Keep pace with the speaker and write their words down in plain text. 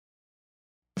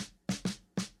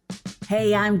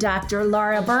Hey, I'm Dr.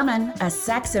 Laura Berman, a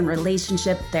sex and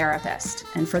relationship therapist.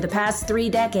 And for the past 3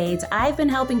 decades, I've been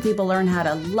helping people learn how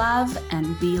to love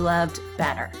and be loved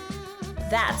better.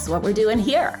 That's what we're doing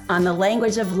here on The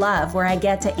Language of Love, where I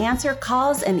get to answer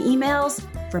calls and emails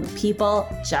from people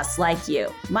just like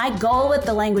you. My goal with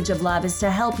The Language of Love is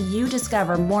to help you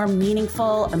discover more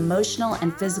meaningful emotional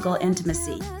and physical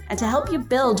intimacy, and to help you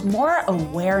build more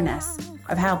awareness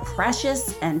of how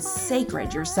precious and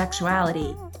sacred your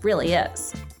sexuality really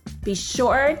is. Be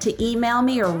sure to email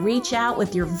me or reach out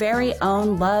with your very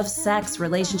own love, sex,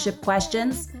 relationship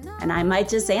questions, and I might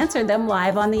just answer them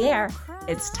live on the air.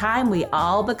 It's time we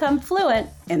all become fluent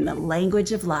in the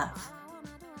language of love.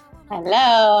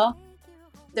 Hello.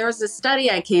 There was a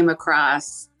study I came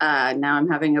across. Now I'm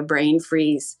having a brain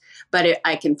freeze, but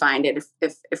I can find it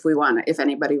if we want. If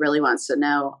anybody really wants to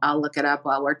know, I'll look it up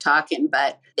while we're talking.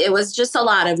 But it was just a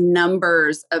lot of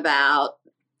numbers about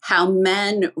how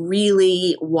men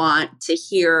really want to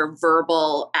hear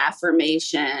verbal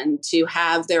affirmation, to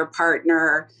have their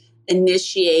partner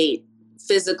initiate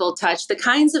physical touch, the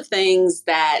kinds of things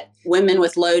that women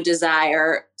with low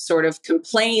desire sort of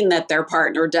complain that their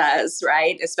partner does,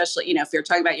 right? Especially, if you're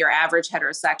talking about your average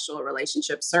heterosexual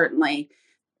relationship, certainly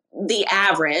the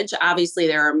average. Obviously,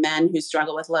 there are men who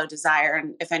struggle with low desire.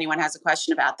 And if anyone has a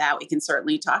question about that, we can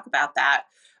certainly talk about that.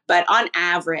 But on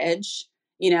average,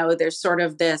 there's sort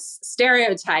of this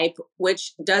stereotype,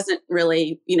 which doesn't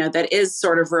really, that is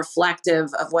sort of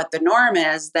reflective of what the norm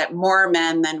is, that more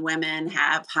men than women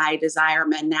have high desire.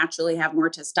 Men naturally have more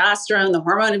testosterone, the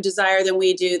hormone of desire, than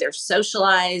we do. They're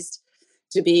socialized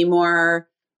to be more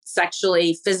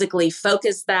sexually, physically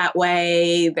focused that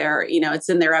way. They're, it's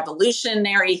in their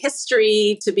evolutionary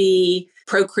history to be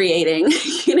procreating,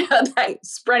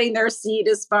 spreading their seed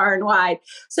as far and wide.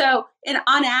 So,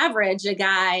 on average, a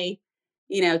guy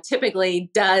typically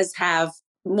does have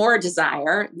more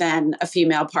desire than a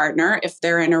female partner if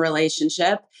they're in a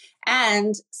relationship.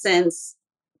 And since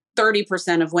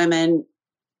 30% of women,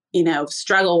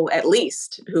 struggle, at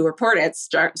least who report it,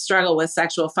 struggle with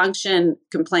sexual function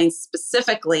complaints,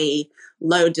 specifically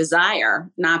low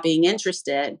desire, not being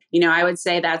interested. I would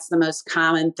say that's the most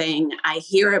common thing I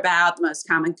hear about, the most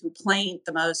common complaint,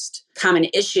 the most common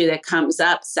issue that comes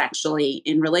up sexually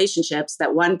in relationships,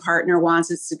 that one partner wants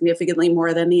it significantly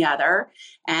more than the other.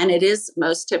 And it is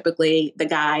most typically the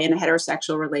guy in a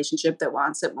heterosexual relationship that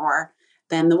wants it more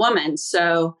than the woman.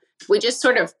 So we just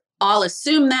sort of all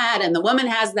assume that, and the woman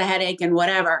has the headache and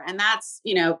whatever. And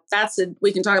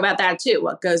we can talk about that too,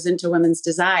 what goes into women's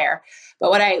desire.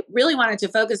 But what I really wanted to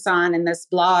focus on in this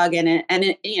blog and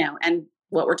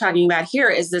what we're talking about here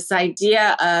is this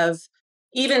idea of,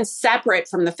 even separate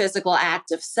from the physical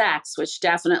act of sex, which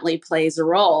definitely plays a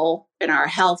role in our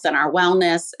health and our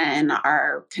wellness and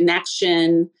our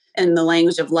connection and the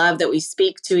language of love that we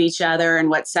speak to each other and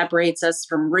what separates us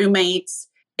from roommates.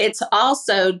 It's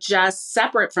also just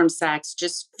separate from sex,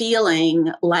 just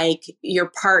feeling like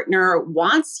your partner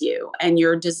wants you and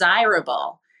you're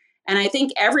desirable. And I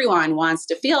think everyone wants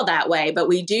to feel that way. But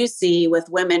we do see with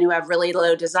women who have really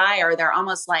low desire, they're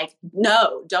almost like,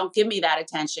 no, don't give me that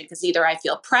attention, because either I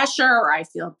feel pressure or I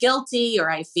feel guilty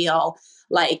or I feel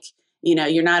like,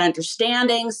 you're not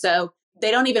understanding. So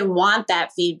they don't even want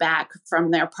that feedback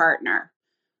from their partner.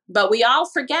 But we all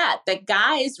forget that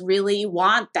guys really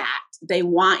want that. They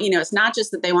want, it's not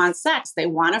just that they want sex. They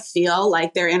want to feel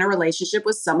like they're in a relationship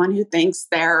with someone who thinks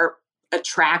they're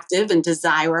attractive and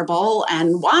desirable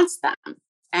and wants them.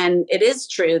 And it is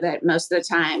true that most of the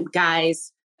time,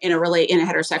 guys in a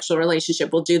heterosexual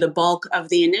relationship will do the bulk of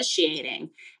the initiating.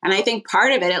 And I think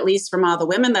part of it, at least from all the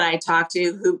women that I talk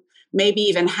to who maybe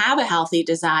even have a healthy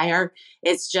desire,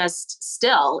 it's just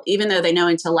still, even though they know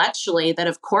intellectually that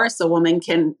of course a woman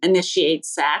can initiate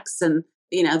sex and,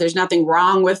 there's nothing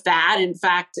wrong with that. In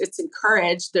fact, it's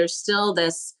encouraged. There's still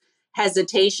this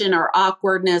hesitation or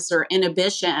awkwardness or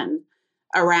inhibition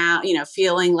around,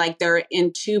 feeling like they're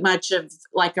in too much of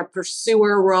like a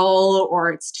pursuer role,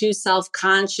 or it's too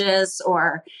self-conscious,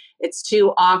 or it's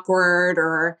too awkward,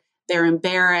 or they're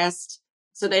embarrassed.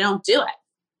 So they don't do it.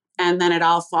 And then it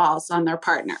all falls on their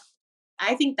partner.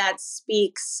 I think that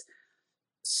speaks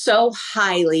so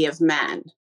highly of men.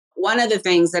 One of the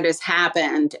things that has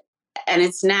happened, and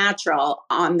it's natural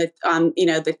on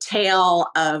the tail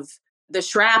of the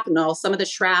shrapnel, some of the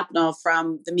shrapnel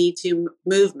from the Me Too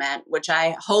movement, which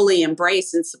I wholly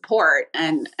embrace and support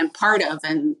and part of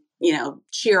and,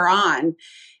 cheer on,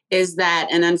 is that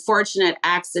an unfortunate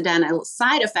accidental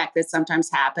side effect that sometimes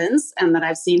happens and that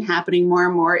I've seen happening more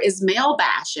and more is male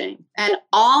bashing. And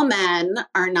all men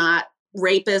are not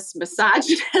rapists,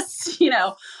 misogynists,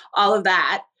 all of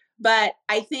that. But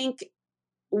I think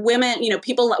women,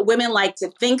 women like to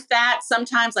think that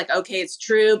sometimes, like, okay, it's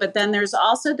true. But then there's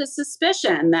also the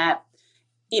suspicion that,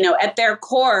 at their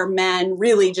core, men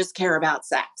really just care about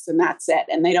sex and that's it.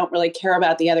 And they don't really care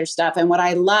about the other stuff. And what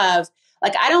I love,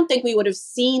 like, I don't think we would have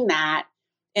seen that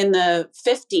in the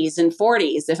 50s and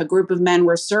 40s. If a group of men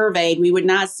were surveyed, we would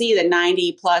not see that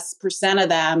 90+% of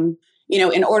them,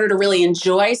 in order to really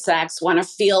enjoy sex, want to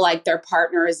feel like their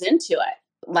partner is into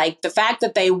it. Like the fact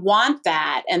that they want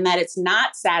that and that it's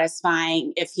not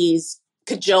satisfying if he's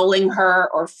cajoling her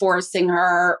or forcing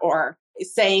her or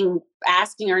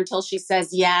asking her until she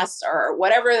says yes, or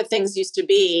whatever the things used to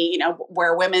be,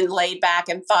 where women laid back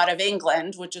and thought of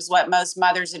England, which is what most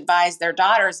mothers advised their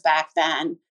daughters back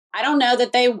then. I don't know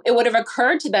that it would have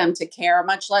occurred to them to care,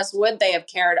 much less would they have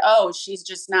cared. Oh, she's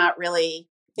just not really,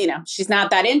 she's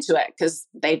not that into it, because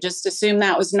they just assumed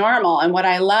that was normal. And what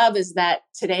I love is that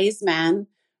today's men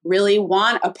really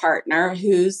want a partner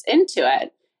who's into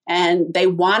it. And they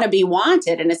want to be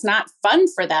wanted, and it's not fun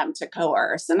for them to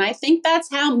coerce. And I think that's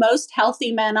how most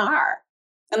healthy men are,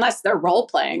 unless they're role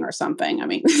playing or something. I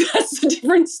mean, that's a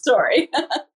different story.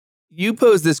 You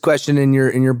posed this question in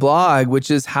your blog,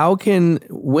 which is, how can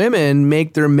women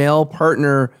make their male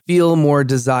partner feel more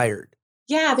desired?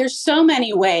 Yeah, there's so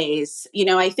many ways.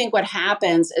 I think what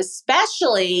happens,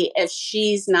 especially if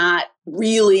she's not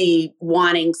really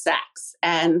wanting sex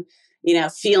and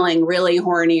feeling really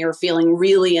horny or feeling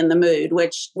really in the mood,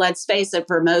 which, let's face it,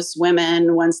 for most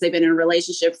women, once they've been in a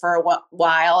relationship for a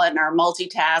while and are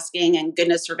multitasking and,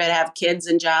 goodness forbid, have kids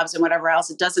and jobs and whatever else,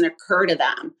 it doesn't occur to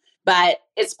them. But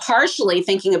it's partially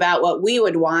thinking about what we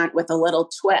would want with a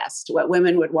little twist, what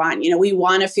women would want. We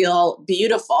want to feel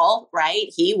beautiful,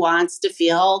 right? He wants to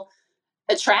feel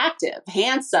attractive,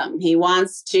 handsome. He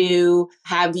wants to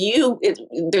have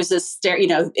there's this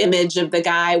image of the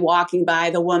guy walking by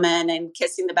the woman and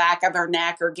kissing the back of her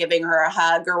neck or giving her a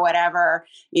hug or whatever,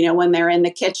 when they're in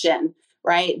the kitchen,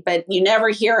 right? But you never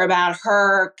hear about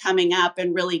her coming up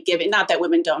and really giving, not that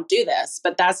women don't do this,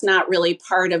 but that's not really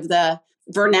part of the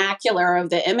vernacular of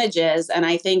the images. And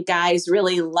I think guys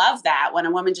really love that when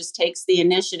a woman just takes the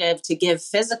initiative to give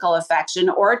physical affection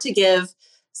or to give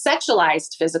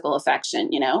sexualized physical affection,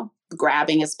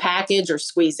 grabbing his package or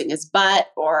squeezing his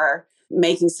butt or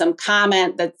making some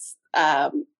comment that's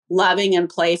loving and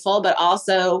playful, but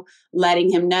also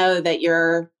letting him know that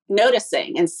you're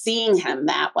noticing and seeing him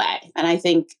that way. And I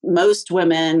think most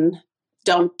women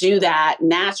don't do that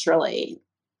naturally,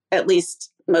 at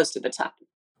least most of the time.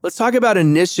 Let's talk about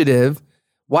initiative.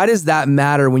 Why does that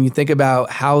matter when you think about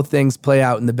how things play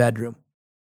out in the bedroom?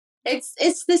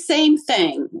 It's the same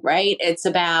thing, right? It's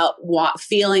about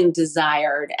feeling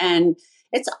desired. And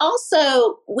it's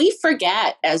also, we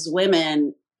forget as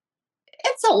women,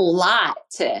 it's a lot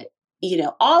to,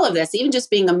 all of this, even just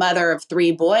being a mother of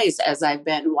 3 boys, as I've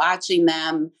been watching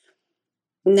them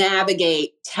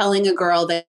navigate telling a girl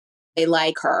that they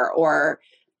like her or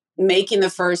making the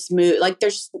first move. Like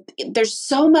there's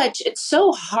so much, it's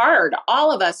so hard.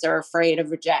 All of us are afraid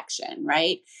of rejection,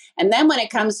 right? And then when it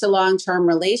comes to long-term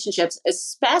relationships,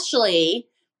 especially,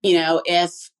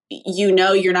 if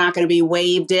you're not going to be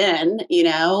waved in,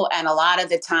 and a lot of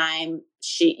the time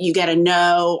you get a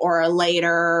no or a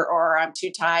later or I'm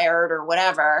too tired or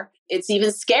whatever, it's even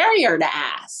scarier to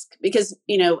ask because,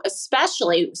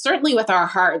 especially, certainly with our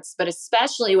hearts, but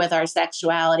especially with our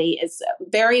sexuality, it's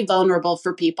very vulnerable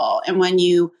for people. And when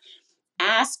you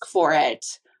ask for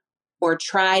it or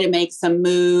try to make some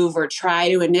move or try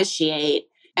to initiate,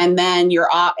 and then you're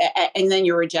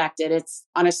rejected, it's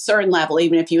on a certain level,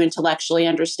 even if you intellectually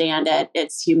understand it,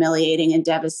 it's humiliating and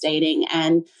devastating.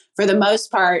 And for the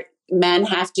most part, men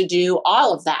have to do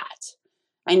all of that.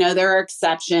 I know there are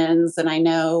exceptions and I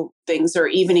know things are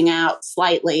evening out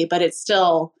slightly, but it's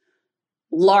still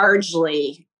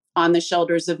largely on the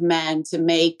shoulders of men to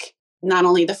make not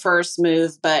only the first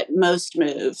move, but most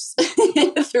moves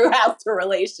throughout the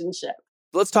relationship.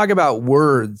 Let's talk about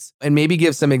words and maybe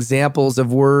give some examples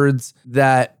of words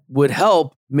that would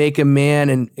help make a man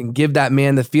and give that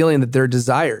man the feeling that they're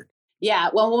desired. Yeah.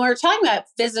 Well, when we're talking about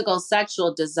physical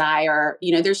sexual desire,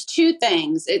 there's 2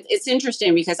 things. It's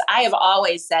interesting because I have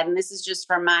always said, and this is just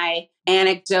from my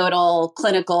anecdotal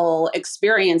clinical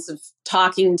experience of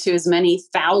talking to as many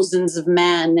thousands of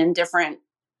men in different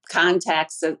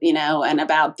contexts, and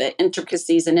about the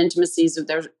intricacies and intimacies of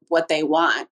what they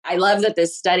want. I love that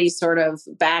this study sort of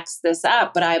backs this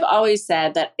up, but I've always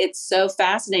said that it's so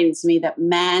fascinating to me that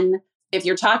men, if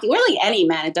you're talking really any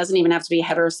men, it doesn't even have to be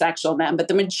heterosexual men, but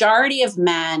the majority of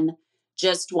men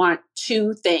just want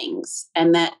 2 things,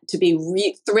 and that to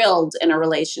be thrilled in a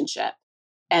relationship.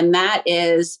 And that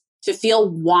is to feel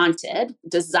wanted,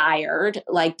 desired,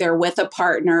 like they're with a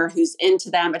partner who's into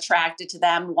them, attracted to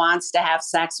them, wants to have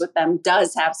sex with them,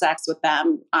 does have sex with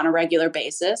them on a regular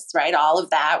basis, right? All of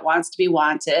that, wants to be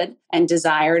wanted and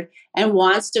desired, and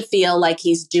wants to feel like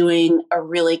he's doing a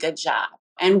really good job.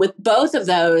 And with both of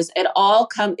those, it all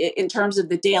comes in terms of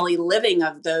the daily living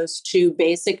of those two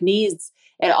basic needs.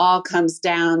 It all comes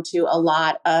down to a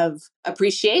lot of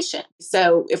appreciation.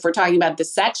 So if we're talking about the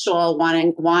sexual,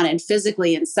 wanted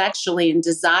physically and sexually and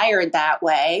desired that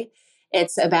way,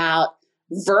 it's about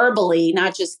verbally,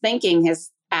 not just thinking his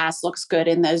ass looks good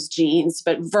in those jeans,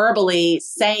 but verbally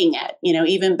saying it,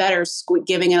 even better,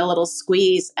 giving it a little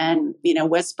squeeze and,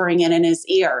 whispering it in his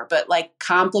ear, but like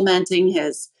complimenting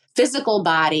his physical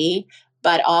body,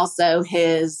 but also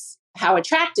how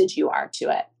attracted you are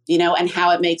to it. And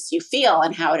how it makes you feel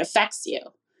and how it affects you.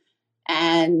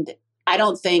 And I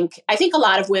think a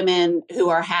lot of women who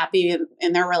are happy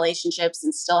in their relationships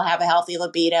and still have a healthy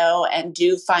libido and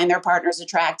do find their partners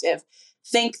attractive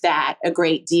think that a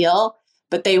great deal,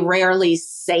 but they rarely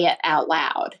say it out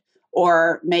loud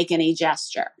or make any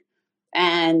gesture.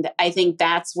 And I think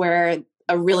that's where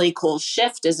a really cool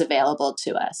shift is available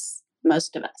to us,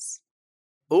 most of us.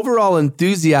 Overall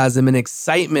enthusiasm and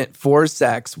excitement for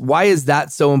sex. Why is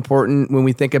that so important when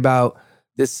we think about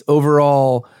this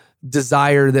overall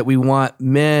desire that we want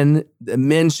men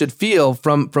should feel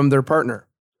from their partner?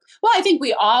 Well, I think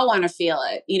we all want to feel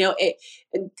it.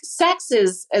 Sex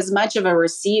is as much of a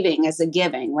receiving as a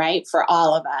giving, right? For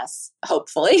all of us,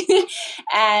 hopefully.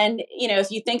 And, if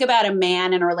you think about a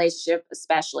man in a relationship,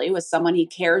 especially with someone he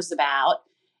cares about,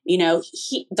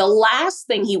 the last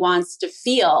thing he wants to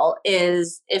feel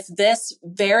is if this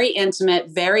very intimate,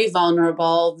 very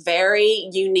vulnerable, very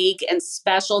unique and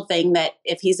special thing that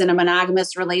if he's in a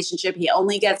monogamous relationship, he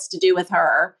only gets to do with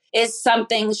her is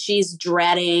something she's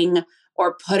dreading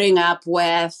or putting up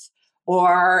with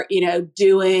or,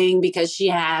 doing because she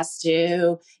has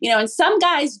to, and some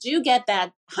guys do get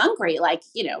that hungry, like,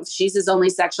 she's his only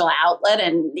sexual outlet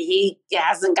and he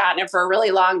hasn't gotten it for a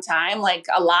really long time. Like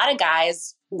a lot of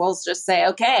guys will just say,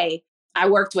 okay, I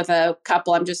worked with a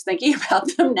couple, I'm just thinking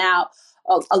about them now,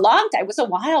 a long time, it was a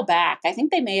while back. I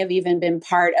think they may have even been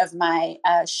part of my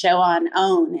show on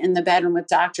OWN, In the Bedroom with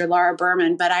Dr. Laura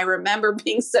Berman. But I remember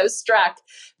being so struck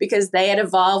because they had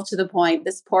evolved to the point,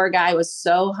 this poor guy was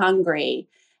so hungry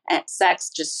at sex,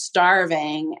 just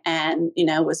starving, and,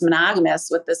 was monogamous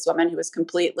with this woman who was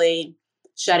completely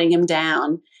shutting him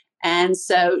down. And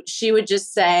so she would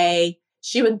just say,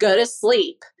 she would go to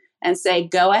sleep and say,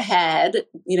 go ahead,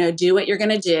 do what you're going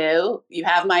to do. You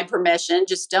have my permission.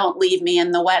 Just don't leave me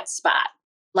in the wet spot.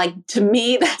 Like, to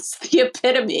me, that's the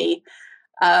epitome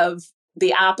of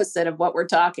the opposite of what we're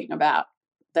talking about,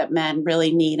 that men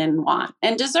really need and want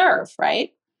and deserve,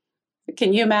 right?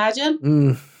 Can you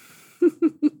imagine?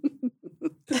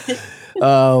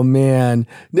 Oh, man.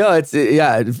 No, I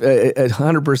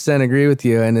 100% agree with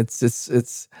you. And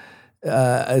it's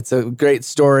a great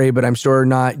story, but I'm sure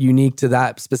not unique to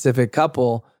that specific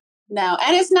couple. No,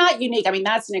 and it's not unique. I mean,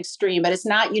 that's an extreme, but it's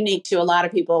not unique to a lot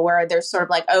of people where they're sort of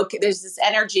like, okay, there's this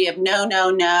energy of no, no,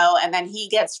 no. And then he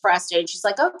gets frustrated. She's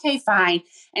like, okay, fine.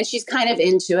 And she's kind of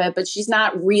into it, but she's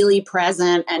not really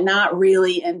present and not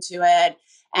really into it.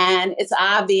 And it's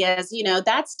obvious,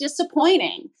 that's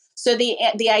disappointing. So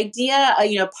the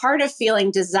idea, part of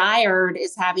feeling desired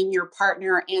is having your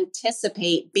partner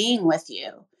anticipate being with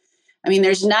you. I mean,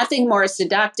 there's nothing more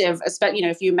seductive, especially,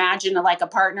 if you imagine like a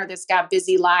partner that's got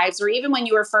busy lives, or even when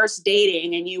you were first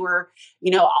dating and you were,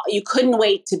 you couldn't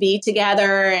wait to be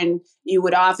together and you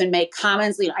would often make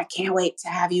comments, I can't wait to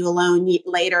have you alone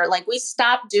later. Like, we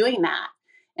stopped doing that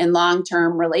in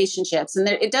long-term relationships. And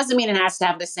it doesn't mean it has to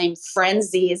have the same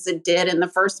frenzy as it did in the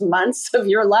first months of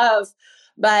your love,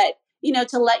 but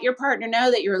to let your partner know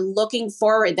that you're looking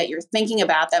forward, that you're thinking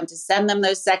about them, to send them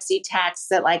those sexy texts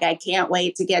that like, I can't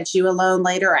wait to get you alone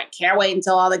later. I can't wait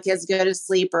until all the kids go to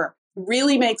sleep, or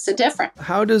really makes a difference.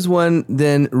 How does one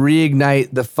then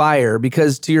reignite the fire?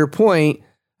 Because to your point,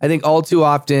 I think all too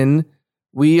often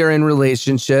we are in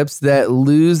relationships that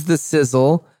lose the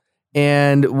sizzle.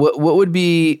 And what would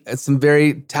be some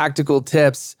very tactical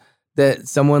tips that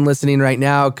someone listening right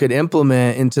now could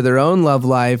implement into their own love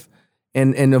life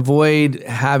and avoid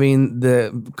having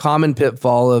the common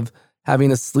pitfall of having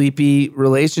a sleepy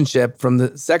relationship from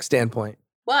the sex standpoint?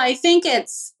 Well, I think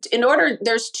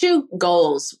there's two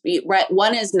goals, right?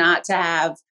 One is not to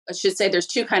have, I should say there's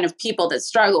two kind of people that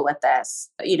struggle with this,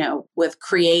 with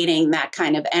creating that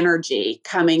kind of energy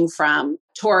coming from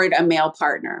toward a male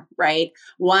partner, right?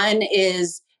 One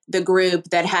is the group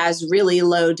that has really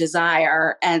low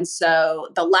desire. And so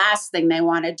the last thing they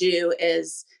want to do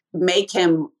is make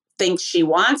him thinks she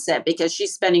wants it because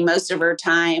she's spending most of her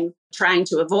time trying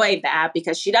to avoid that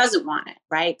because she doesn't want it,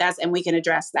 right? And we can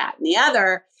address that. And the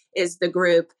other is the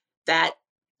group that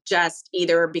just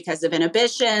either because of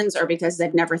inhibitions or because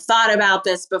they've never thought about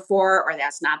this before, or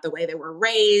that's not the way they were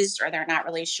raised, or they're not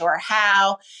really sure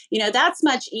how, that's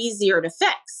much easier to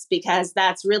fix because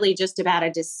that's really just about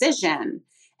a decision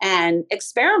and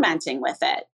experimenting with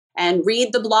it. And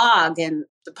read the blog and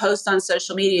the post on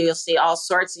social media. You'll see all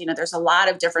sorts, there's a lot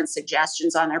of different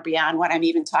suggestions on there beyond what I'm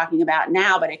even talking about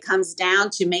now, but it comes down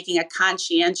to making a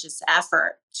conscientious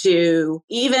effort to,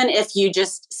 even if you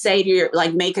just say to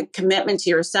make a commitment to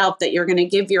yourself that you're going to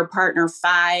give your partner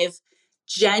 5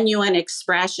 genuine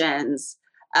expressions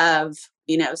of,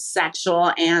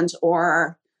 sexual and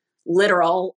or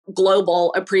literal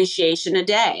global appreciation a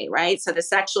day, right? So the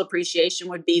sexual appreciation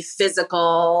would be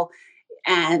physical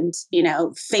and,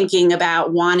 thinking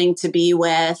about wanting to be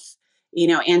with,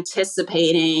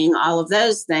 anticipating all of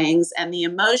those things. And the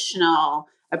emotional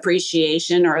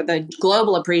appreciation or the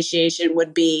global appreciation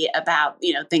would be about,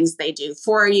 things they do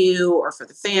for you or for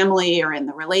the family or in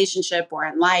the relationship or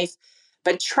in life.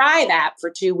 But try that for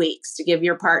 2 weeks to give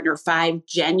your partner 5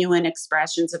 genuine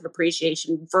expressions of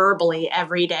appreciation verbally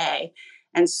every day.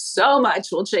 And so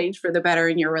much will change for the better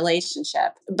in your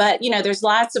relationship. But, there's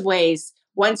lots of ways.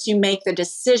 Once you make the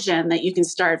decision that you can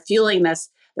start fueling this,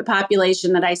 the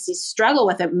population that I see struggle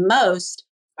with it most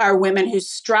are women who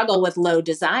struggle with low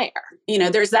desire.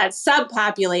 There's that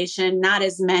subpopulation, not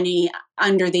as many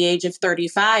under the age of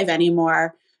 35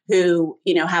 anymore, who,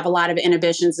 have a lot of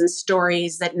inhibitions and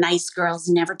stories that nice girls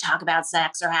never talk about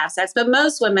sex or have sex. But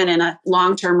most women in a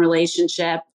long-term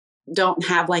relationship don't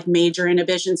have major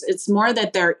inhibitions. It's more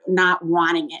that they're not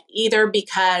wanting it, either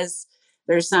because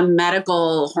there's some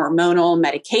medical hormonal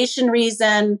medication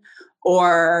reason,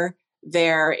 or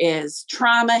there is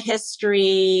trauma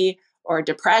history or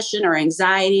depression or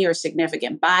anxiety or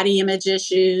significant body image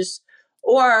issues,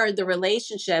 or the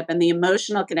relationship and the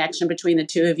emotional connection between the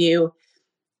two of you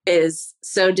is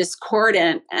so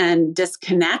discordant and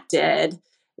disconnected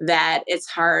that it's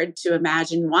hard to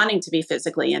imagine wanting to be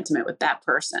physically intimate with that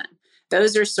person.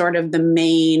 Those are sort of the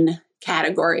main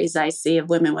categories I see of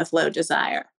women with low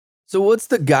desire. So what's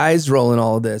the guy's role in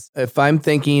all of this? If I'm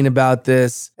thinking about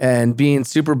this and being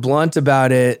super blunt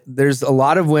about it, there's a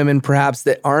lot of women perhaps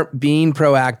that aren't being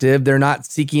proactive. They're not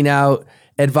seeking out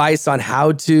advice on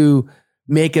how to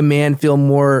make a man feel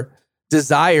more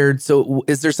desired. So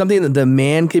is there something that the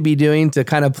man could be doing to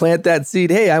kind of plant that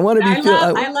seed? Hey, I want to be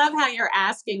I love how you're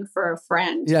asking for a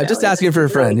friend. Yeah, just asking for a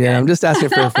friend. Really, I'm just asking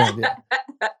for a friend.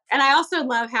 Yeah. And I also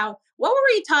love what were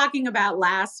we talking about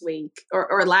last week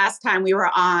or last time we were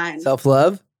on?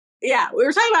 Self-love? Yeah, we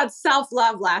were talking about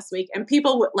self-love last week, and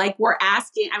people were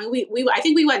asking. I mean, I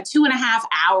think we went 2.5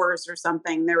 hours or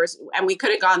something. And we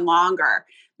could have gone longer.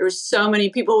 There were so many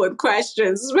people with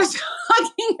questions. We're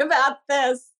talking about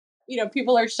this.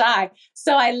 People are shy.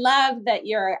 So I love that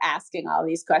you're asking all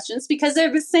these questions because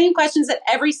they're the same questions that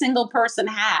every single person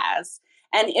has.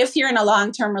 And if you're in a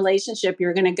long-term relationship,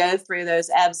 you're going to go through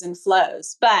those ebbs and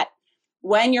flows. But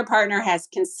when your partner has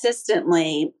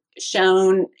consistently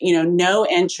shown, no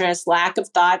interest, lack of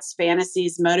thoughts,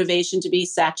 fantasies, motivation to be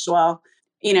sexual,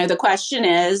 the question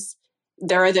is,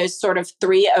 there are those sort of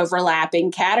 3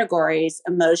 overlapping categories: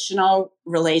 emotional,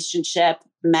 relationship,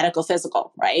 medical,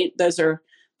 physical, right? Those are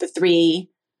the 3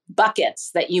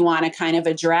 buckets that you want to kind of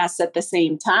address at the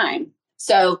same time.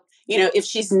 So, if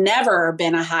she's never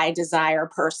been a high desire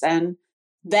person,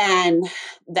 then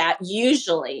that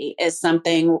usually is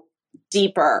something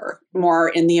deeper, more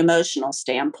in the emotional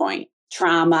standpoint: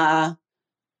 trauma,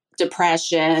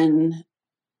 depression,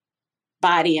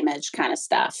 body image kind of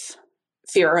stuff,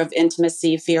 fear of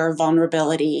intimacy, fear of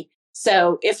vulnerability.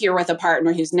 So if you're with a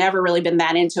partner who's never really been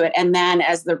that into it, and then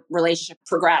as the relationship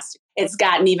progressed, it's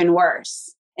gotten even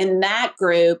worse. In that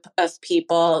group of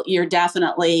people, you're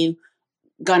definitely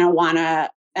going to want to,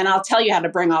 and I'll tell you how to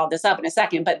bring all this up in a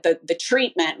second, but the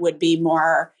treatment would be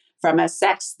more from a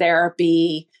sex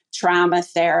therapy, trauma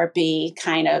therapy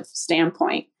kind of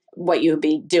standpoint, what you would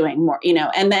be doing more,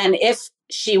 And then if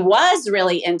she was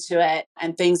really into it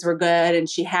and things were good, and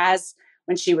she has,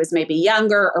 when she was maybe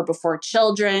younger or before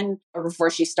children or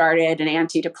before she started an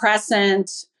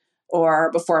antidepressant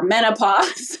or before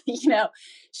menopause,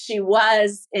 she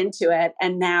was into it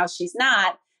and now she's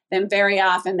not, then very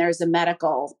often there's a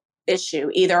medical issue,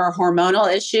 either a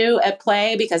hormonal issue at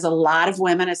play, because a lot of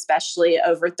women, especially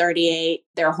over 38,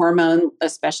 their hormone,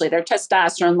 especially their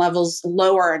testosterone levels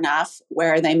lower enough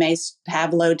where they may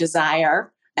have low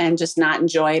desire and just not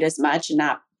enjoy it as much and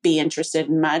not be interested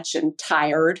in much, and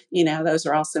tired. Those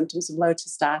are all symptoms of low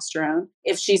testosterone.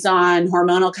 If she's on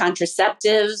hormonal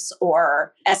contraceptives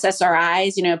or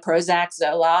SSRIs, Prozac,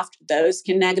 Zoloft, those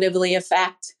can negatively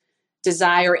affect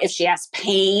desire. If she has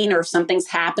pain or if something's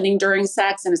happening during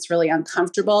sex and it's really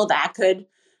uncomfortable, that could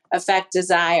affect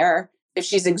desire. If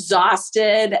she's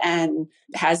exhausted and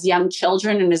has young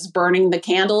children and is burning the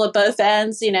candle at both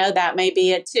ends, that may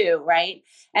be it too, right?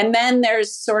 And then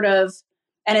there's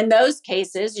and in those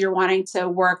cases, you're wanting to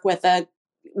work with a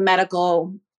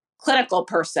medical, clinical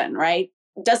person, right?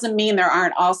 Doesn't mean there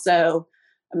aren't also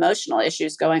emotional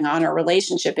issues going on or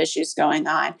relationship issues going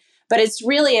on. But it's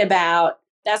really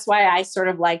that's why I sort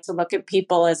of like to look at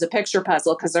people as a picture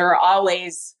puzzle, because there are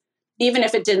always, even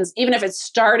if it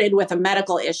started with a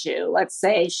medical issue, let's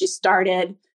say she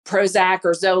started Prozac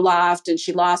or Zoloft and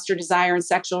she lost her desire and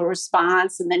sexual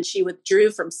response, and then she withdrew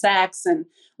from sex and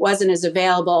wasn't as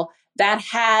available, that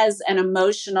has an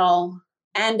emotional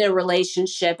and a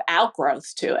relationship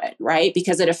outgrowth to it, right?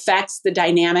 Because it affects the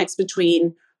dynamics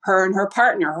between her and her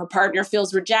partner. Her partner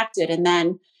feels rejected and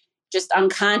then just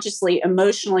unconsciously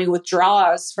emotionally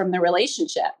withdraws from the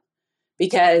relationship.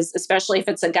 Because especially if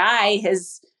it's a guy,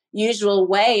 his usual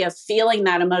way of feeling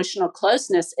that emotional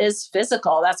closeness is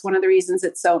physical. That's one of the reasons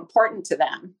it's so important to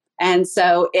them. And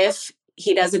so if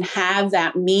he doesn't have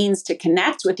that means to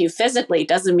connect with you physically, it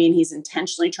doesn't mean he's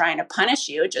intentionally trying to punish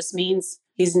you. It just means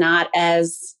he's not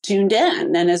as tuned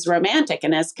in and as romantic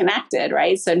and as connected,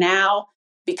 right? So now,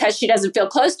 because she doesn't feel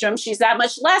close to him, she's that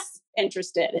much less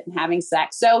interested in having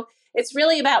sex. So it's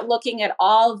really about looking at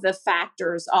all of the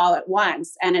factors all at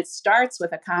once. And it starts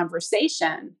with a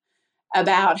conversation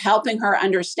about helping her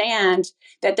understand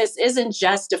that this isn't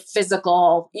just a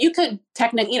physical, you could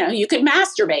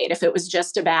masturbate if it was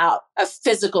just about a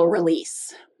physical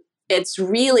release. It's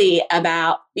really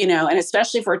about, and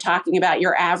especially if we're talking about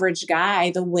your average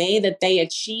guy, the way that they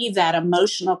achieve that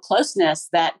emotional closeness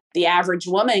that the average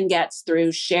woman gets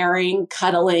through sharing,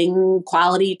 cuddling,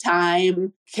 quality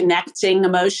time, connecting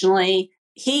emotionally,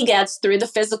 he gets through the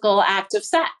physical act of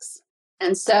sex.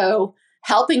 And so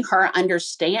helping her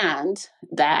understand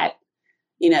that,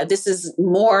 this is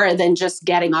more than just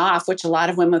getting off, which a lot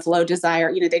of women with low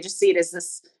desire, they just see it as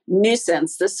this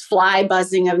nuisance, this fly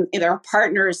buzzing of their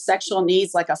partner's sexual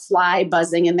needs, like a fly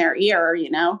buzzing in their ear,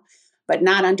 but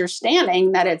not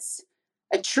understanding that it's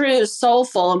a true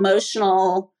soulful,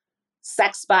 emotional,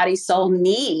 sex, body, soul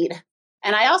need.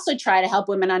 And I also try to help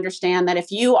women understand that if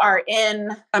you are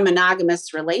in a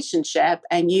monogamous relationship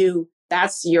and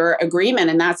that's your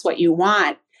agreement and that's what you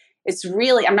want, it's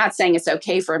really, I'm not saying it's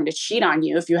okay for him to cheat on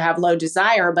you if you have low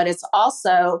desire, but it's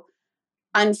also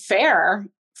unfair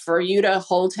for you to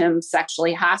hold him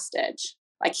sexually hostage.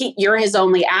 Like you're his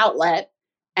only outlet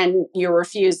and you're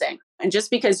refusing. And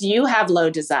just because you have low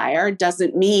desire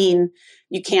doesn't mean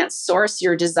you can't source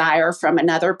your desire from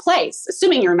another place,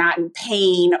 assuming you're not in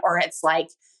pain or it's like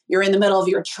you're in the middle of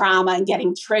your trauma and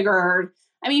getting triggered.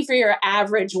 I mean, for your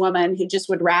average woman who just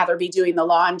would rather be doing the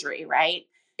laundry, right?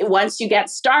 Once you get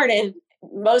started,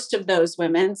 most of those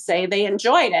women say they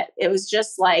enjoyed it. It was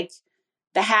just like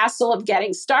the hassle of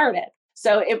getting started.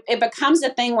 So it becomes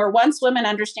a thing where once women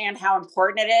understand how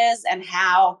important it is and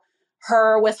how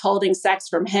her withholding sex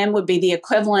from him would be the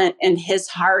equivalent in his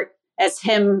heart as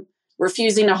him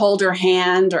refusing to hold her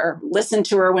hand or listen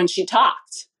to her when she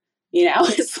talked,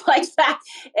 it's like that.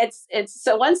 It's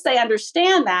so once they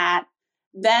understand that,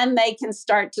 then they can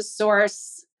start to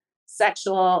source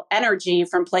sexual energy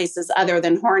from places other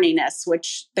than horniness,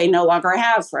 which they no longer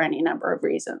have for any number of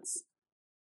reasons.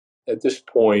 At this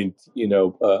point,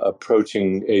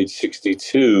 approaching age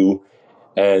 62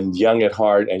 and young at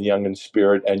heart and young in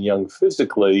spirit and young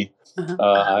physically,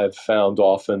 I've found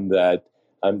often that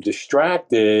I'm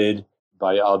distracted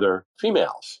by other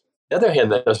females. On the other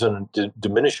hand, that doesn't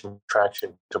diminish my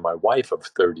attraction to my wife of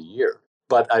 30 years.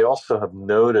 But I also have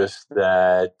noticed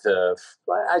that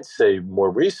I'd say more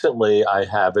recently, I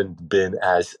haven't been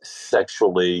as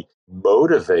sexually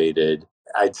motivated,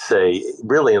 I'd say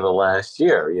really in the last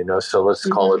year, so let's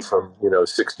call it from,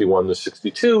 61 to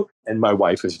 62. And my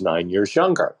wife is 9 years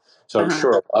younger. So I'm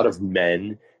sure a lot of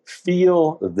men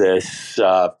feel this,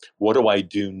 what do I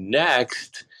do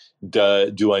next?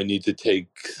 Do I need to take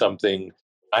something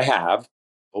I have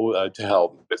to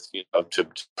help with, to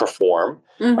perform?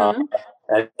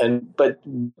 But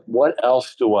what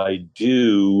else do I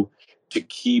do to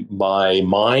keep my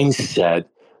mindset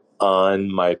on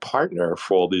my partner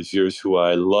for all these years, who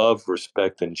I love,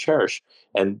 respect, and cherish?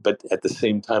 But at the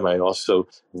same time, I also,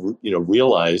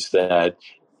 realize that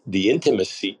the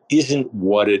intimacy isn't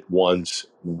what it once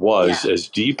was, as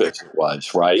deep as it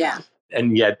was, right? Yeah.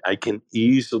 And yet I can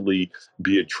easily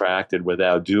be attracted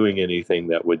without doing anything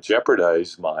that would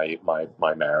jeopardize my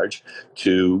marriage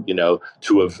to,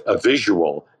 to a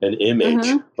visual, an image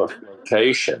of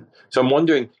flirtation. So I'm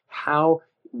wondering, how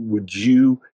would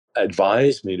you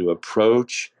advise me to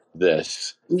approach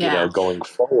this, going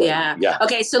forward? Yeah.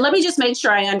 Okay. So let me just make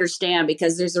sure I understand,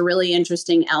 because there's a really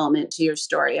interesting element to your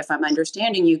story, if I'm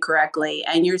understanding you correctly.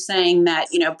 And you're saying that,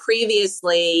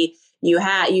 previously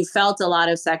you felt a lot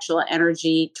of sexual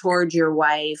energy toward your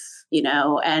wife,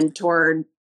 and toward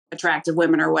attractive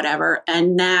women or whatever.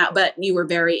 And now, but you were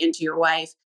very into your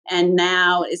wife. And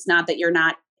now it's not that you're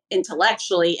not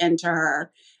intellectually into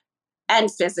her and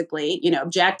physically,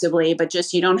 objectively, but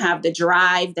just you don't have the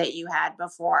drive that you had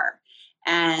before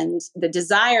and the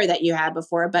desire that you had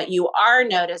before, but you are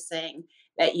noticing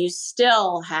that you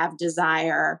still have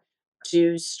desire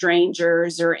to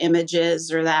strangers or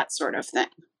images or that sort of thing.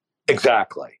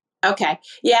 Exactly. Okay.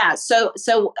 Yeah. So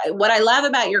what I love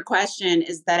about your question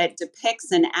is that it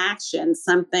depicts in action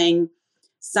something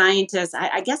scientists,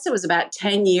 I guess it was about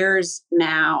 10 years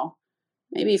now,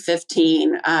 maybe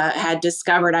 15, had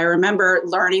discovered. I remember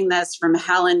learning this from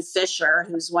Helen Fisher,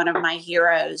 who's one of my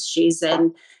heroes. She's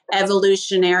an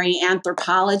evolutionary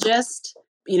anthropologist.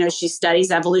 She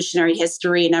studies evolutionary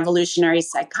history and evolutionary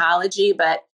psychology,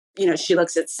 but, she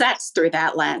looks at sex through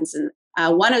that lens. And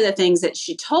one of the things that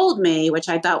she told me, which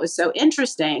I thought was so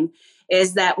interesting,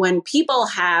 is that when people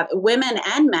have, women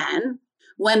and men,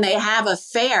 when they have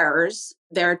affairs,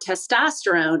 their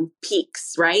testosterone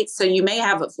peaks, right? So you may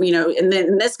have, in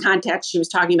this context, she was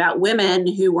talking about women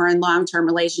who were in long-term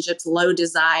relationships, low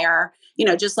desire,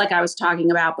 just like I was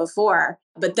talking about before.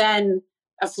 But then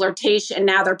a flirtation,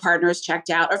 now their partner is checked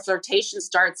out, a flirtation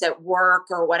starts at work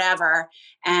or whatever,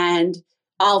 and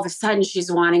all of a sudden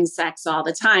she's wanting sex all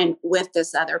the time with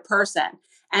this other person.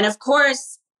 And of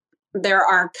course, there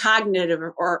are cognitive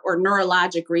or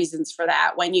neurologic reasons for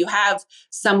that. When you have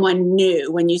someone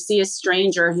new, when you see a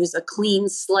stranger who's a clean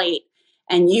slate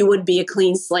and you would be a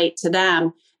clean slate to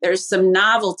them, there's some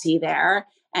novelty there.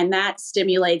 And that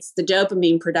stimulates the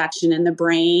dopamine production in the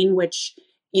brain, which,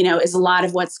 is a lot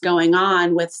of what's going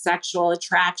on with sexual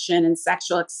attraction and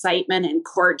sexual excitement and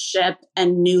courtship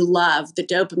and new love. The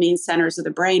dopamine centers of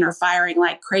the brain are firing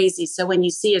like crazy. So when you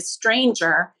see a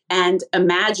stranger and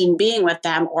imagine being with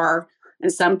them, or in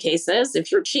some cases,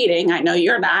 if you're cheating, I know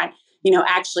you're not,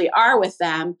 actually are with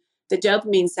them, the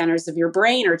dopamine centers of your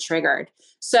brain are triggered.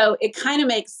 So it kind of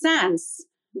makes sense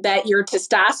that your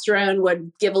testosterone would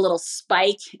give a little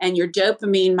spike and your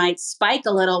dopamine might spike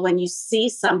a little when you see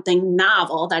something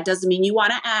novel. That doesn't mean you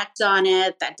want to act on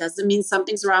it. That doesn't mean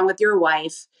something's wrong with your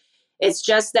wife. It's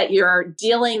just that you're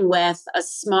dealing with a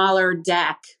smaller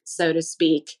deck, so to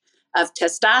speak, of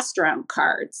testosterone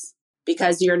cards,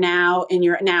 because now,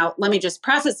 let me just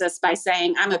preface this by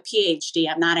saying I'm a PhD.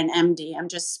 I'm not an MD. I'm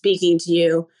just speaking to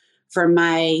you from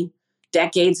my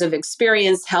decades of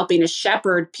experience helping to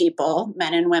shepherd people,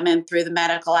 men and women, through the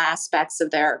medical aspects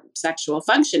of their sexual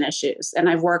function issues. And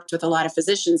I've worked with a lot of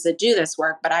physicians that do this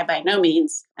work, but I by no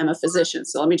means am a physician.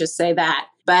 So let me just say that.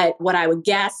 But what I would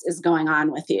guess is going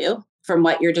on with you from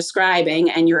what you're describing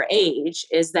and your age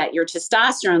is that your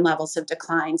testosterone levels have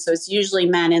declined. So it's usually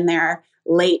men in their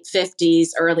late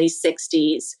 50s, early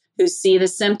 60s who see the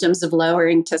symptoms of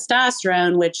lowering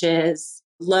testosterone, which is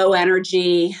low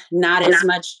energy, not as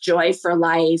much joy for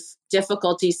life,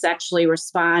 difficulty sexually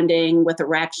responding with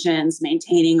erections,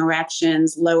 maintaining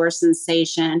erections, lower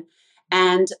sensation,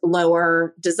 and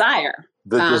lower desire.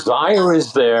 The desire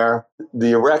is there.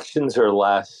 The erections are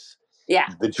less. Yeah.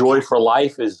 The joy for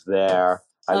life is there.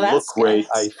 I look great.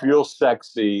 Good. I feel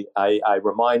sexy. I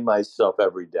remind myself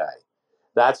every day.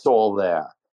 That's all there.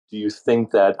 Do you think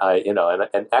that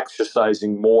and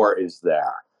exercising more is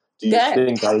there? Do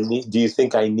you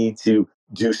think I need to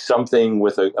do something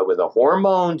with a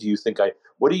hormone? Do you think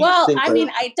what do you think? Well, I mean,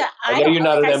 I know you're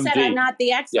not an MD. I'm not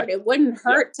the expert. Yeah. It wouldn't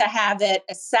hurt to have it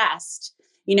assessed.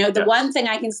 The one thing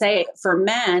I can say for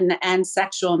men and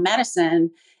sexual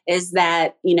medicine is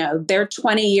that, they're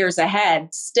 20 years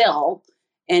ahead still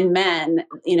in men,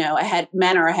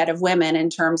 men are ahead of women in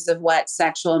terms of what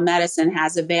sexual medicine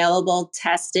has available,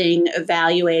 testing,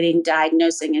 evaluating,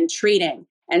 diagnosing, and treating.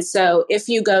 And so if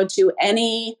you go to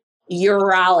any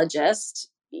urologist,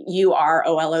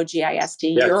 urologist,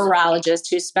 urologist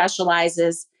who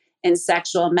specializes in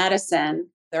sexual medicine,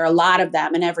 there are a lot of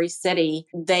them in every city,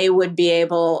 they would be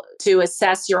able to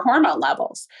assess your hormone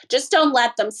levels. Just don't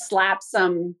let them slap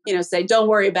some, say, don't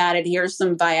worry about it. Here's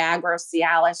some Viagra,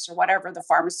 Cialis, or whatever the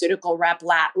pharmaceutical rep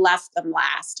left them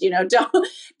last.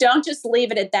 Don't just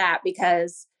leave it at that,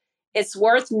 because it's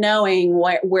worth knowing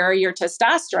where your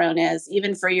testosterone is,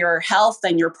 even for your health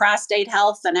and your prostate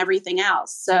health and everything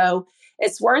else. So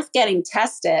it's worth getting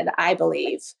tested, I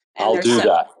believe. And I'll do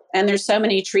that. And there's so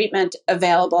many treatments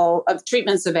available.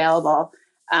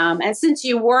 And since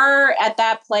you were at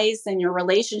that place and your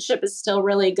relationship is still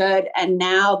really good, and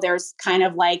now there's kind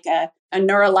of like a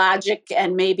neurologic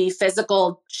and maybe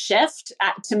physical shift,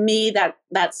 to me,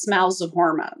 that smells of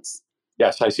hormones.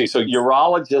 Yes, I see. So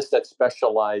urologist that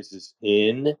specializes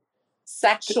in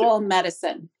sexual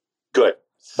medicine. Good.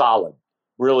 Solid.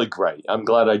 Really great. I'm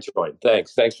glad I joined.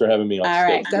 Thanks for having me on stage. All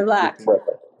right. Good luck.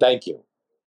 Thank you.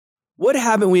 What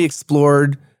haven't we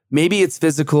explored? Maybe it's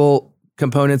physical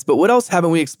components, but what else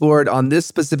haven't we explored on this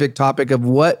specific topic of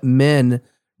what men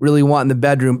really want in the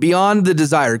bedroom beyond the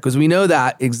desire? Because we know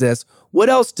that exists. What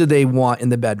else do they want in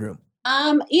the bedroom?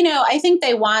 I think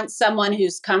they want someone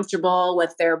who's comfortable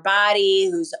with their body,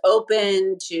 who's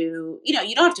open to, you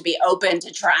don't have to be open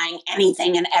to trying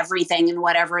anything and everything and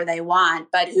whatever they want,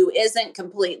 but who isn't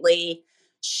completely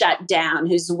shut down,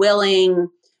 who's willing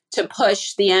to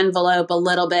push the envelope a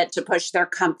little bit, to push their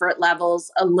comfort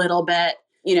levels a little bit,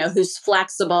 who's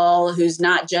flexible, who's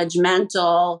not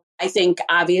judgmental. I think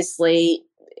obviously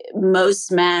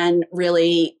most men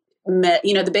really,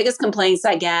 the biggest complaints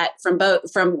I get from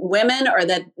women are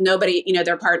that nobody,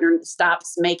 their partner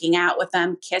stops making out with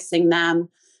them, kissing them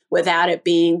without it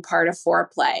being part of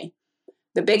foreplay.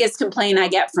 The biggest complaint I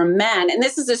get from men, and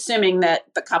this is assuming that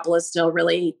the couple is still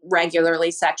really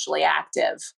regularly sexually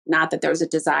active, not that there's a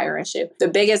desire issue. The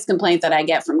biggest complaint that I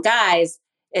get from guys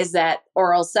is that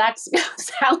oral sex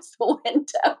goes out the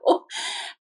window.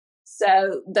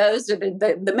 So those are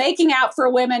the making out for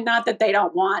women, not that they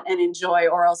don't want and enjoy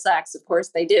oral sex. Of course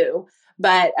they do.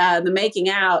 But the making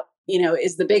out,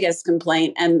 is the biggest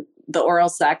complaint. And the oral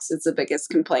sex is the biggest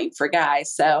complaint for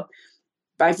guys. So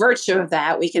by virtue of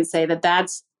that, we can say that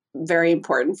that's very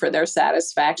important for their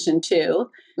satisfaction too.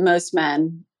 Most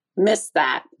men miss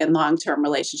that in long-term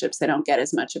relationships. They don't get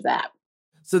as much of that.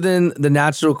 So then the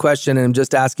natural question, and I'm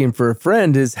just asking for a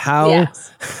friend, is how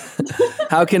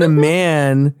can a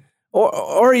man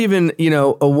or even,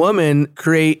 a woman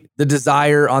create the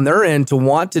desire on their end to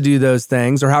want to do those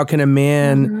things? Or how can a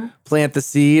man plant the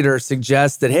seed or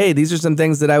suggest that, hey, these are some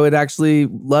things that I would actually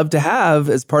love to have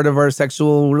as part of our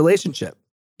sexual relationship?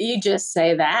 You just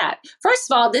say that. First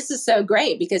of all, this is so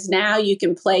great because now you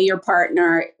can play your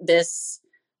partner this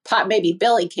maybe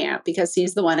Billy can't because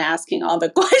he's the one asking all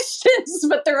the questions,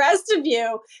 but the rest of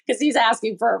you, because he's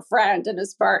asking for a friend and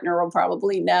his partner will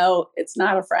probably know it's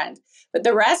not a friend. But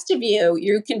the rest of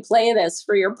you can play this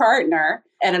for your partner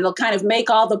and it'll kind of make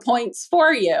all the points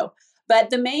for you. But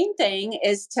the main thing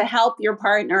is to help your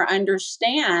partner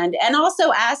understand and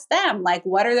also ask them, like,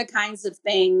 what are the kinds of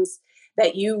things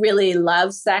that you really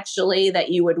love sexually,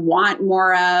 that you would want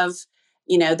more of,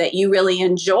 that you really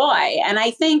enjoy. And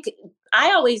I think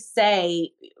I always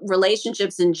say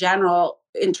relationships in general,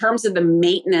 in terms of the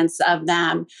maintenance of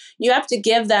them, you have to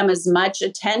give them as much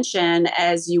attention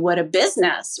as you would a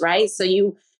business, right? So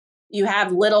you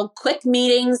have little quick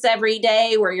meetings every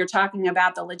day where you're talking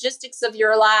about the logistics of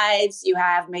your lives. You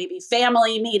have maybe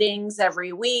family meetings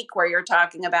every week where you're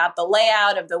talking about the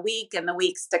layout of the week and the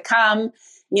weeks to come.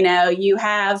 You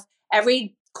have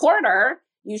every quarter,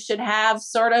 you should have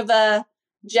sort of a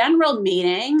general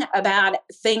meeting about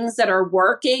things that are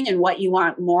working and what you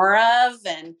want more of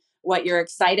and what you're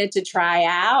excited to try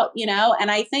out,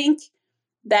 and I think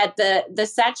that the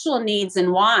sexual needs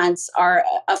and wants are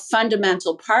a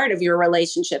fundamental part of your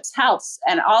relationship's health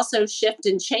and also shift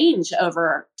and change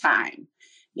over time,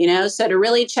 so to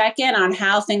really check in on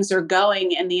how things are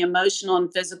going in the emotional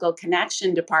and physical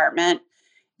connection department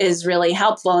is really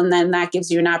helpful. And then that gives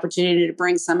you an opportunity to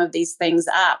bring some of these things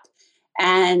up.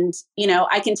 And,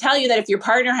 I can tell you that if your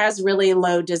partner has really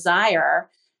low desire,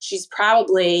 she's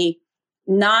probably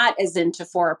not as into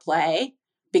foreplay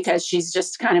because she's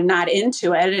just kind of not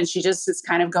into it. And she just is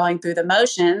kind of going through the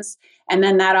motions. And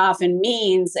then that often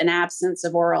means an absence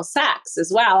of oral sex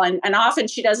as well. And often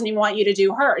she doesn't even want you to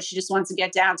do her. She just wants to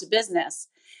get down to business.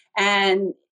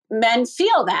 And men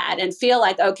feel that and feel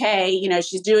like, okay,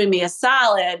 she's doing me a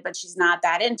solid, but she's not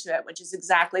that into it, which is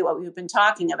exactly what we've been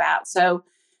talking about. So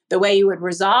the way you would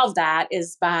resolve that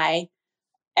is by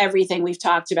everything we've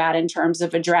talked about in terms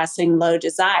of addressing low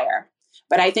desire.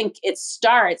 But I think it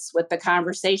starts with the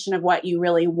conversation of what you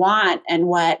really want and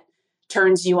what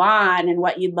turns you on and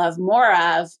what you'd love more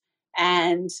of.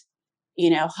 And,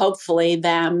 hopefully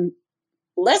them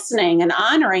listening and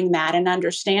honoring that and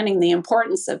understanding the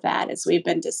importance of that as we've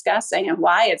been discussing and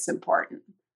why it's important.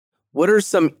 what are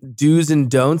some do's and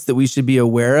don'ts that we should be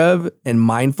aware of and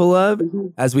mindful of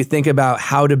as we think about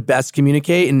how to best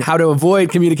communicate and how to avoid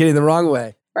communicating the wrong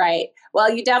way? Right. Well,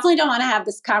 you definitely don't want to have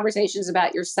these conversations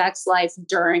about your sex life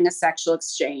during a sexual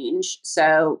exchange.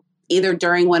 So either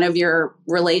during one of your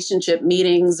relationship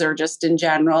meetings or just in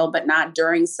general, but not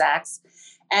during sex.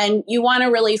 And you want to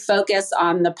really focus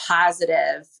on the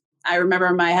positive. I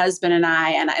remember my husband and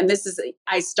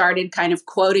I started kind of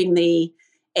quoting the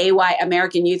AY,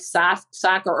 American Youth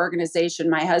Soccer Organization.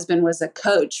 My husband was a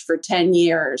coach for 10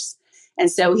 years. And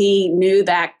so he knew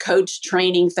that coach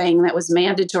training thing that was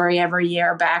mandatory every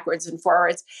year, backwards and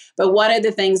forwards. But one of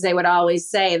the things they would always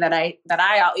say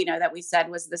that we said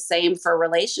was the same for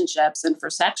relationships and for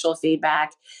sexual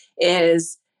feedback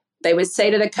is they would say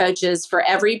to the coaches, for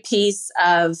every piece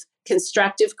of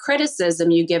constructive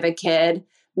criticism you give a kid,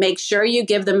 make sure you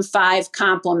give them 5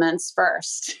 compliments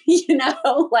first.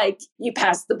 Like you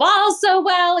passed the ball so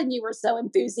well and you were so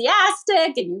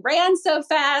enthusiastic and you ran so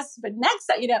fast. But next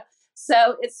time,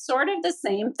 so it's sort of the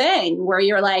same thing where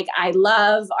you're like, I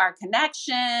love our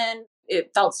connection.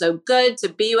 It felt so good to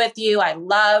be with you. I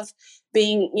love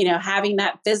being, having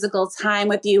that physical time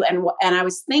with you. And I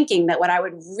was thinking that what I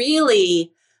would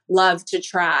really love to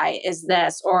try is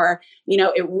this, or,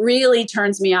 it really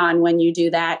turns me on when you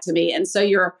do that to me. And so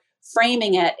you're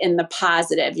framing it in the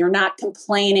positive. You're not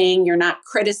complaining. You're not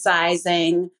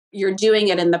criticizing. You're doing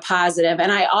it in the positive.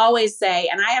 And I always say,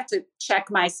 and I have to check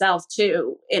myself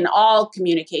too, in all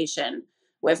communication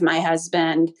with my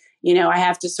husband, I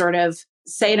have to sort of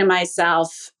say to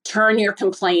myself, turn your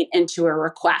complaint into a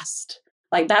request.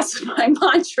 Like that's my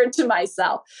mantra to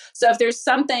myself. So if there's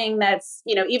something that's,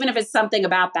 even if it's something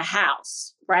about the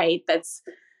house, right? That's,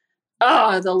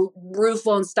 the roof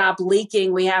won't stop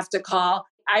leaking. We have to call.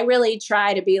 I really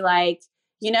try to be like,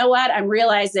 you know what? I'm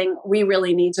realizing we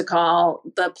really need to call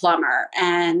the plumber.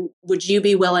 And would you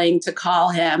be willing to call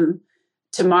him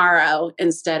tomorrow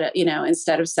instead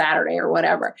of Saturday or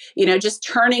whatever? Just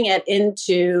turning it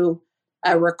into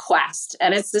a request.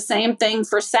 And it's the same thing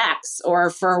for sex or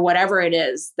for whatever it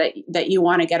is that you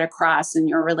want to get across in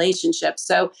your relationship.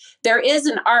 So there is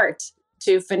an art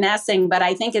to finessing, but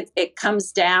I think it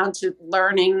comes down to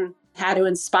learning how to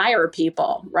inspire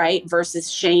people, right?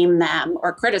 Versus shame them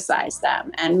or criticize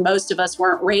them. And most of us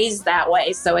weren't raised that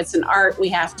way. So it's an art we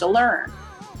have to learn.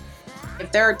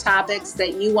 If there are topics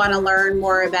that you want to learn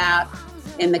more about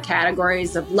in the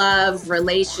categories of love,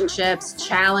 relationships,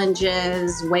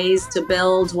 challenges, ways to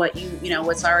build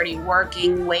what's already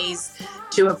working, ways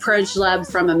to approach love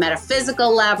from a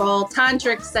metaphysical level,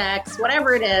 tantric sex,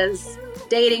 whatever it is,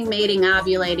 dating, mating,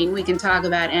 ovulating, we can talk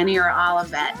about any or all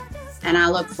of it. And I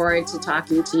look forward to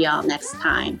talking to y'all next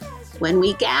time when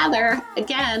we gather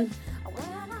again.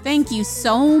 Thank you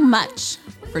so much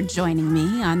for joining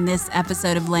me on this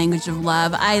episode of Language of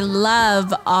Love. I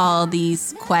love all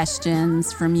these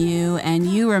questions from you, and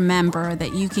you remember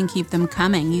that you can keep them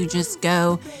coming. You just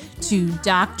go to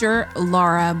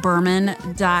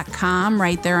drlauraberman.com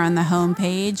right there on the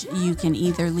homepage. You can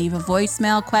either leave a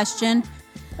voicemail question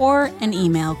or an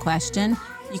email question.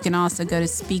 You can also go to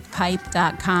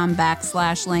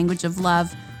speakpipe.com/language of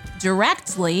love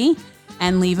directly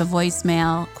and leave a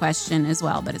voicemail question as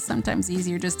well. But it's sometimes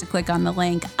easier just to click on the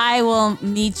link. I will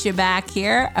meet you back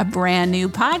here. A brand new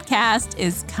podcast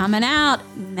is coming out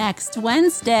next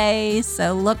Wednesday.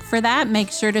 So look for that. Make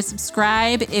sure to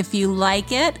subscribe if you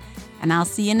like it. And I'll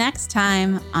see you next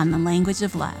time on The Language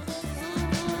of Love.